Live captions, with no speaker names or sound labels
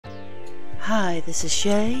Hi, this is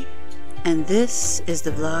Shea, and this is the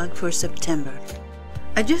vlog for September.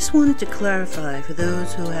 I just wanted to clarify for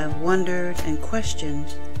those who have wondered and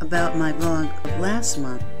questioned about my vlog of last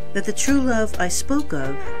month that the true love I spoke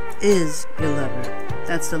of is your lover.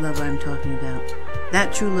 That's the love I'm talking about.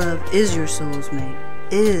 That true love is your soul's mate,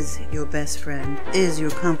 is your best friend, is your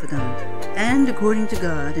confidant, and according to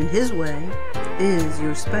God in His way, is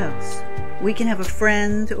your spouse. We can have a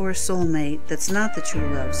friend or a soulmate that's not the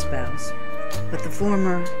true love spouse, but the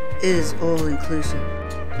former is all-inclusive.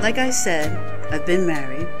 Like I said, I've been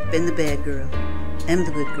married, been the bad girl, am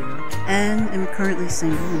the good girl, and am currently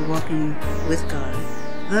single and walking with God.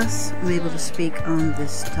 Thus, I'm able to speak on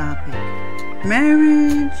this topic.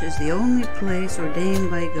 Marriage is the only place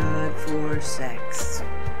ordained by God for sex.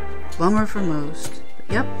 Bummer for most,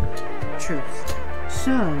 but yep, truth.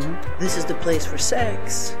 So, this is the place for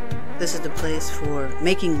sex. This is the place for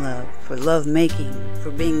making love, for love making, for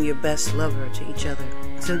being your best lover to each other.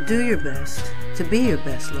 So do your best to be your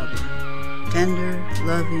best lover. Tender,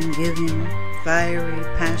 loving, giving, fiery,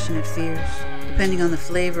 passionate, fierce, depending on the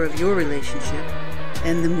flavor of your relationship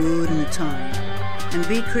and the mood and the time. And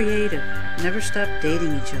be creative. Never stop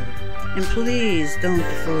dating each other. And please don't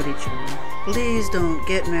default each other. Please don't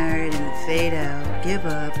get married and fade out, give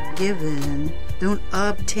up, give in. Don't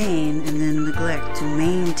obtain and then neglect to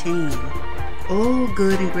maintain. All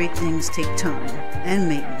good and great things take time and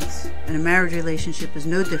maintenance, and a marriage relationship is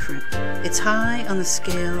no different. It's high on the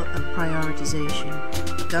scale of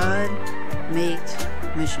prioritization. God, mate,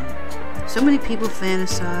 mission. So many people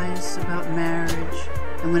fantasize about marriage,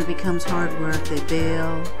 and when it becomes hard work, they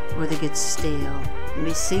bail or they get stale. And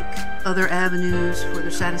they seek other avenues for their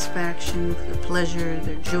satisfaction, for their pleasure,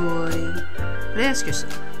 their joy. But ask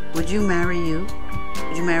yourself, would you marry you?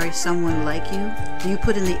 Would you marry someone like you? Do you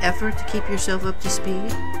put in the effort to keep yourself up to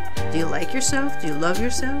speed? Do you like yourself? Do you love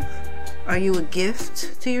yourself? Are you a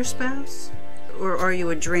gift to your spouse? Or are you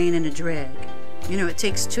a drain and a drag? You know, it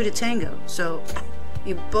takes two to tango, so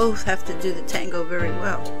you both have to do the tango very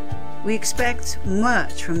well. We expect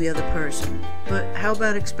much from the other person, but how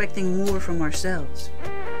about expecting more from ourselves?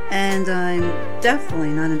 And I'm definitely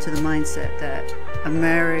not into the mindset that a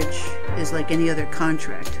marriage is like any other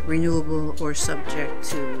contract, renewable or subject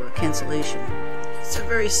to cancellation. It's a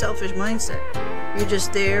very selfish mindset. You're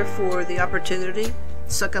just there for the opportunity,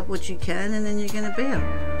 suck up what you can, and then you're gonna bail.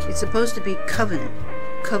 It's supposed to be covenant,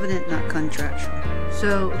 not contractual.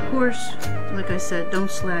 So, of course, like I said,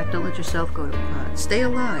 don't slack, don't let yourself go to pot. Stay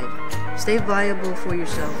alive, stay viable for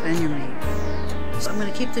yourself and your mate. So I'm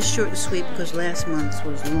going to keep this short and sweet because last month's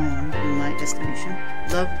was long in my estimation.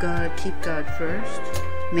 Love God, keep God first,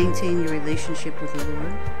 maintain your relationship with the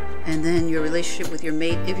Lord, and then your relationship with your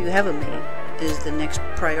mate, if you have a mate, is the next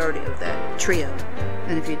priority of that trio.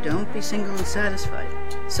 And if you don't, be single and satisfied.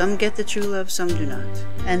 Some get the true love, some do not.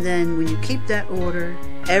 And then when you keep that order,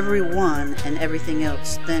 everyone and everything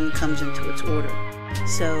else then comes into its order.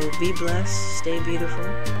 So be blessed, stay beautiful,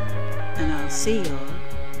 and I'll see y'all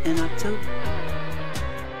in October.